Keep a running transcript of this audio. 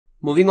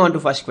Moving on to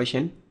first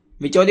question.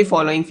 Which of the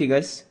following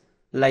figures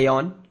lie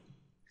on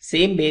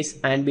same base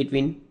and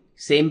between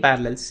same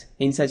parallels?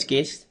 In such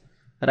case,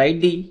 write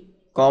the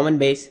common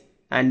base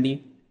and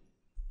the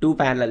two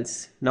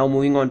parallels. Now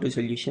moving on to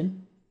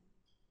solution.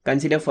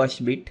 Consider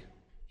first bit.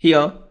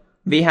 Here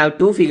we have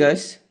two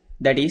figures,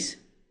 that is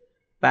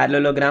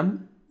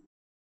parallelogram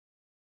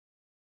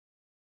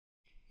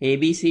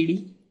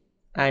ABCD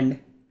and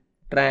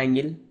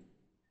triangle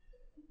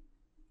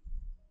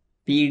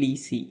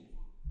PDC.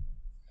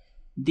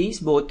 These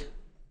both,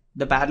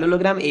 the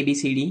parallelogram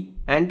ABCD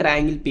and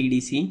triangle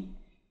PDC,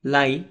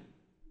 lie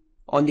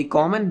on the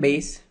common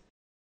base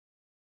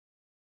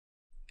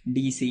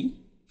DC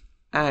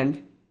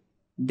and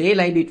they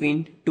lie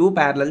between two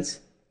parallels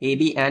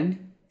AB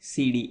and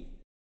CD.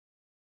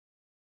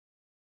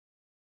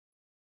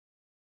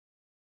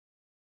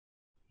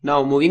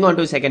 Now moving on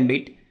to second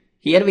bit.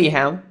 Here we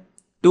have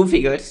two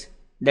figures,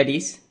 that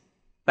is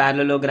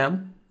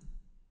parallelogram,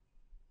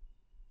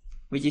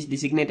 which is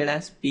designated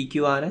as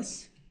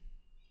PQRS,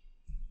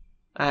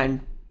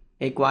 and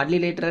a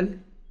quadrilateral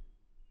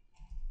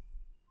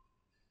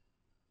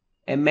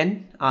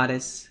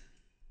MNRS.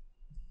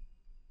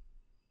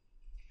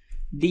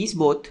 These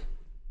both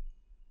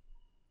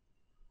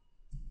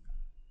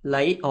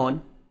lie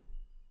on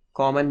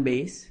common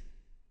base,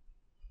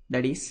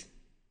 that is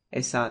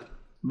SR,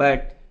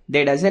 but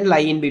they doesn't lie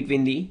in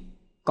between the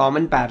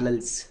common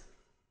parallels.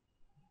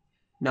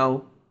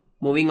 Now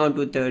moving on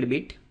to third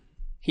bit.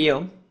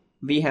 Here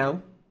we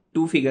have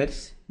two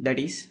figures, that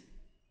is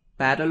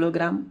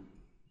parallelogram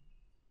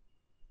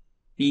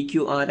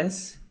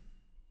PQRS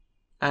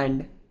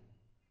and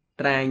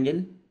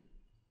triangle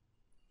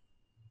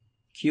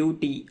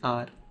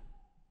QTR.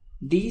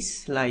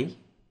 These lie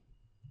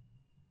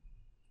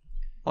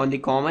on the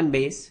common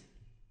base,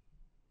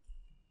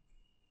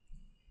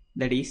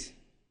 that is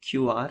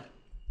QR,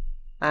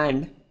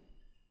 and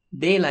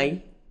they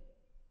lie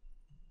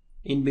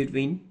in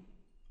between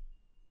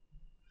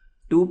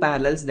two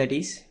parallels, that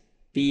is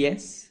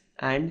PS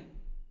and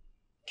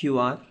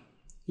QR.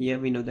 Here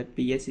we know that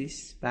PS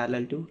is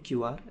parallel to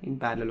QR in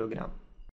parallelogram.